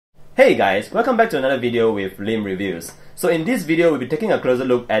Hey guys, welcome back to another video with Lim Reviews. So in this video, we'll be taking a closer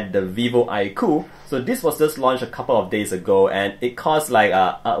look at the VIVO iQoo. So this was just launched a couple of days ago and it costs like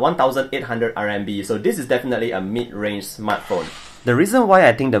 1,800 RMB. So this is definitely a mid-range smartphone. The reason why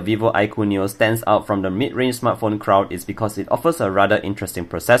I think the VIVO iQoo Neo stands out from the mid-range smartphone crowd is because it offers a rather interesting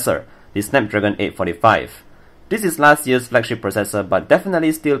processor, the Snapdragon 845. This is last year's flagship processor but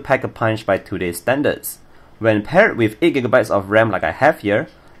definitely still pack a punch by today's standards. When paired with 8GB of RAM like I have here,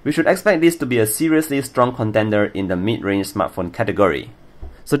 we should expect this to be a seriously strong contender in the mid-range smartphone category.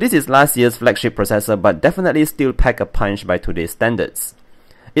 So this is last year's flagship processor but definitely still pack a punch by today's standards.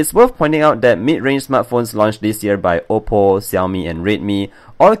 It's worth pointing out that mid-range smartphones launched this year by Oppo, Xiaomi and Redmi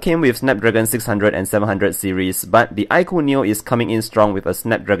all came with Snapdragon 600 and 700 series, but the iQoo Neo is coming in strong with a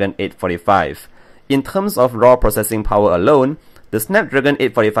Snapdragon 845. In terms of raw processing power alone, the Snapdragon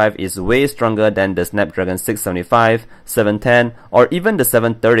 845 is way stronger than the Snapdragon 675, 710 or even the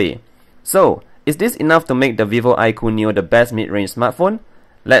 730. So, is this enough to make the VIVO iQoo Neo the best mid-range smartphone?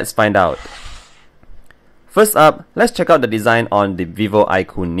 Let's find out. First up, let's check out the design on the VIVO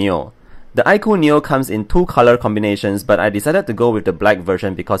iQoo Neo. The iQoo Neo comes in two color combinations, but I decided to go with the black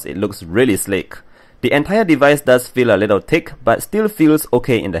version because it looks really sleek. The entire device does feel a little thick, but still feels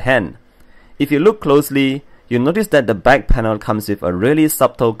okay in the hand. If you look closely, you'll notice that the back panel comes with a really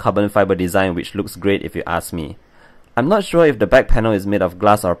subtle carbon fiber design which looks great if you ask me. I'm not sure if the back panel is made of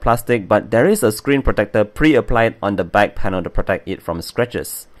glass or plastic, but there is a screen protector pre-applied on the back panel to protect it from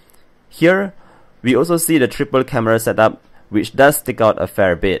scratches. Here, we also see the triple camera setup which does stick out a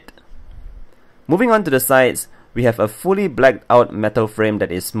fair bit. Moving on to the sides, we have a fully blacked out metal frame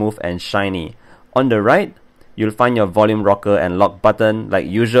that is smooth and shiny. On the right, you'll find your volume rocker and lock button like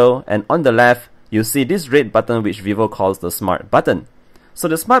usual, and on the left, you'll see this red button which Vivo calls the smart button. So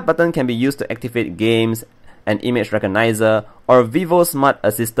the smart button can be used to activate games, an image recognizer, or Vivo smart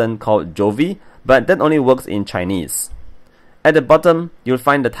assistant called Jovi, but that only works in Chinese. At the bottom, you'll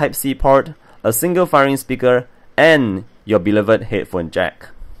find the Type-C port, a single firing speaker, and your beloved headphone jack.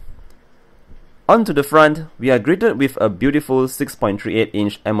 On to the front, we are greeted with a beautiful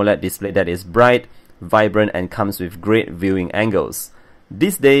 6.38-inch AMOLED display that is bright, vibrant, and comes with great viewing angles.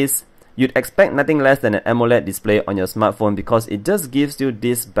 These days, you'd expect nothing less than an AMOLED display on your smartphone because it just gives you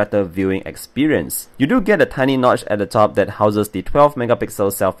this better viewing experience. You do get a tiny notch at the top that houses the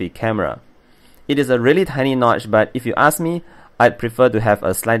 12-megapixel selfie camera. It is a really tiny notch, but if you ask me, I'd prefer to have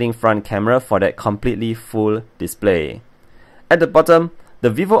a sliding front camera for that completely full display. At the bottom, the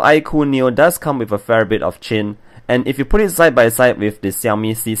VIVO iQoo Neo does come with a fair bit of chin, and if you put it side by side with the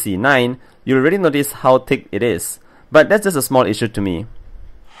Xiaomi CC9, you'll really notice how thick it is. But that's just a small issue to me.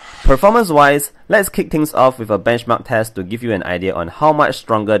 Performance-wise, let's kick things off with a benchmark test to give you an idea on how much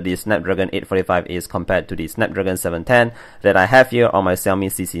stronger the Snapdragon 845 is compared to the Snapdragon 710 that I have here on my Xiaomi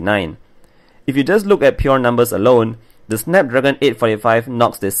CC9. If you just look at pure numbers alone, the Snapdragon 845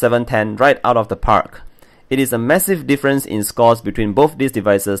 knocks the 710 right out of the park. It is a massive difference in scores between both these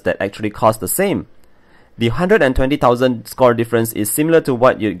devices that actually cost the same. The 120,000 score difference is similar to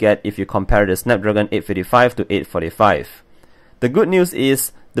what you'd get if you compare the Snapdragon 855 to 845. The good news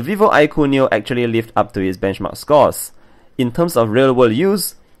is, the VIVO iQoo Neo actually lived up to its benchmark scores. In terms of real-world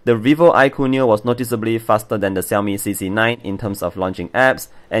use, the VIVO iQoo Neo was noticeably faster than the Xiaomi CC9 in terms of launching apps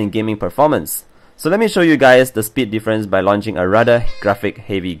and gaming performance. So let me show you guys the speed difference by launching a rather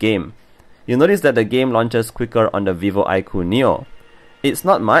graphic-heavy game. You'll notice that the game launches quicker on the VIVO iQoo Neo. It's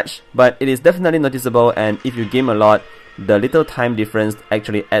not much, but it is definitely noticeable, and if you game a lot, the little time difference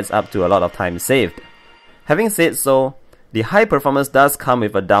actually adds up to a lot of time saved. Having said so, the high performance does come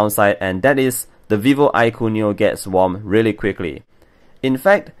with a downside, and that is the VIVO iQoo Neo gets warm really quickly. In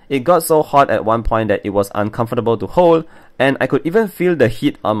fact, it got so hot at one point that it was uncomfortable to hold, and I could even feel the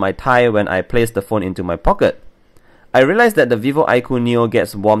heat on my thigh when I placed the phone into my pocket. I realized that the VIVO iQoo Neo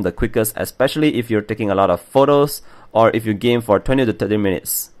gets warm the quickest, especially if you're taking a lot of photos or if you game for 20 to 30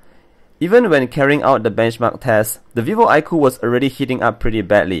 minutes. Even when carrying out the benchmark test, the VIVO iQoo was already heating up pretty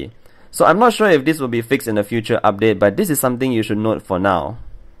badly. So I'm not sure if this will be fixed in a future update, but this is something you should note for now.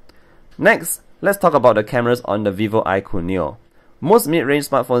 Next, let's talk about the cameras on the VIVO iQoo Neo. Most mid-range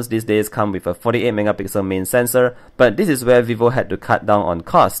smartphones these days come with a 48-megapixel main sensor, but this is where Vivo had to cut down on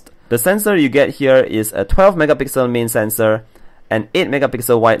cost. The sensor you get here is a 12-megapixel main sensor, an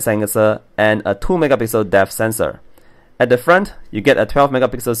 8-megapixel wide sensor, and a 2-megapixel depth sensor. At the front, you get a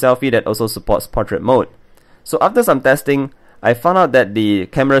 12-megapixel selfie that also supports portrait mode. So after some testing, I found out that the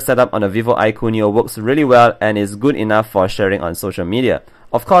camera setup on the VIVO iQoo Neo works really well and is good enough for sharing on social media.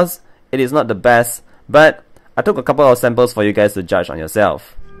 Of course, it is not the best, but I took a couple of samples for you guys to judge on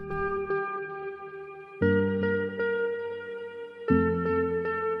yourself.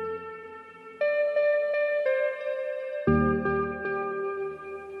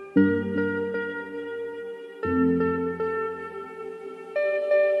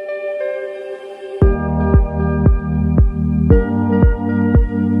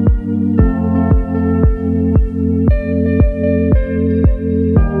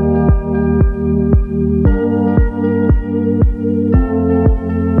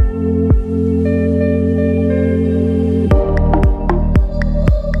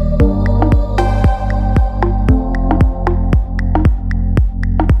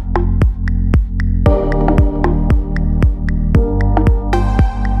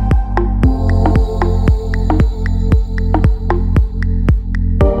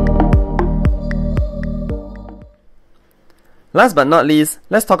 Last but not least,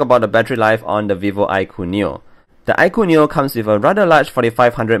 let's talk about the battery life on the VIVO iQoo Neo. The iQoo Neo comes with a rather large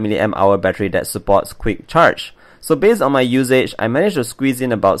 4500 mAh battery that supports quick charge. So based on my usage, I managed to squeeze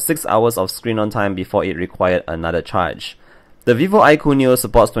in about 6 hours of screen on time before it required another charge. The VIVO iQoo Neo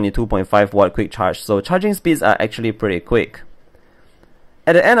supports 22.5 watt quick charge, so charging speeds are actually pretty quick.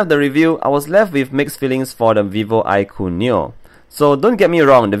 At the end of the review, I was left with mixed feelings for the VIVO iQoo Neo. So don't get me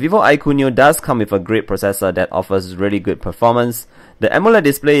wrong, the VIVO iQoo Neo does come with a great processor that offers really good performance. The AMOLED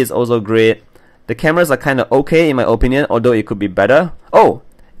display is also great. The cameras are kinda okay in my opinion, although it could be better. Oh,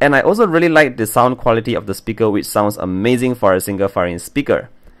 and I also really like the sound quality of the speaker, which sounds amazing for a single firing speaker.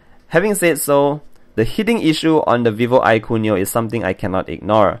 Having said so, the heating issue on the VIVO iQoo Neo is something I cannot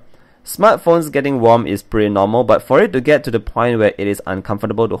ignore. Smartphones getting warm is pretty normal, but for it to get to the point where it is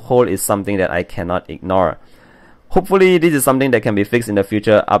uncomfortable to hold is something that I cannot ignore. Hopefully this is something that can be fixed in the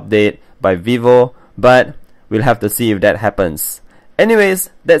future update by VIVO, but we'll have to see if that happens.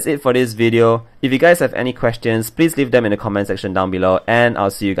 Anyways, that's it for this video. If you guys have any questions, please leave them in the comment section down below, and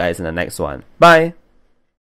I'll see you guys in the next one. Bye!